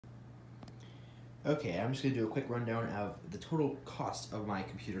Okay, I'm just going to do a quick rundown of the total cost of my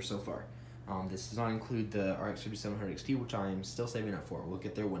computer so far. This does not include the RX 5700 XT, which I'm still saving up for. We'll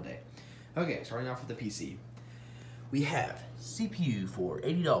get there one day. Okay, starting off with the PC. We have CPU for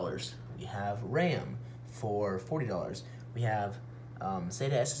 $80. We have RAM for $40. We have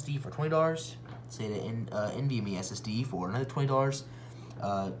SATA SSD for $20. SATA NVMe SSD for another $20.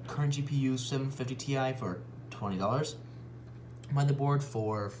 Current GPU 750 Ti for $20. Motherboard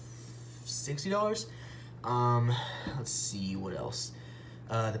for $60. Let's see what else.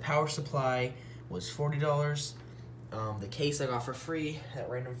 The power supply was $40. The case I got for free, that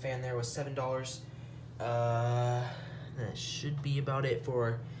random fan there, was $7. That should be about it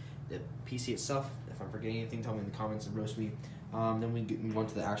for the PC itself. If I'm forgetting anything, tell me in the comments and roast me. Then we move on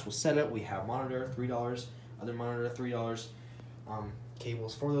to the actual setup. We have monitor, $3. Other monitor, $3.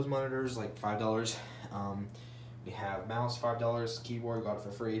 Cables for those monitors, like $5. We have mouse, $5. Keyboard, got it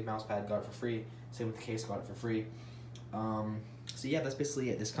for free. Mousepad, got it for free. Same with the case, got it for free. So yeah, that's basically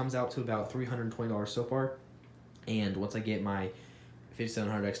it. This comes out to about $320 so far. And once I get my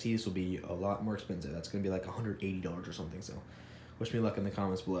 5700 XT, this will be a lot more expensive. That's going to be like $180 or something. So wish me luck in the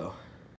comments below.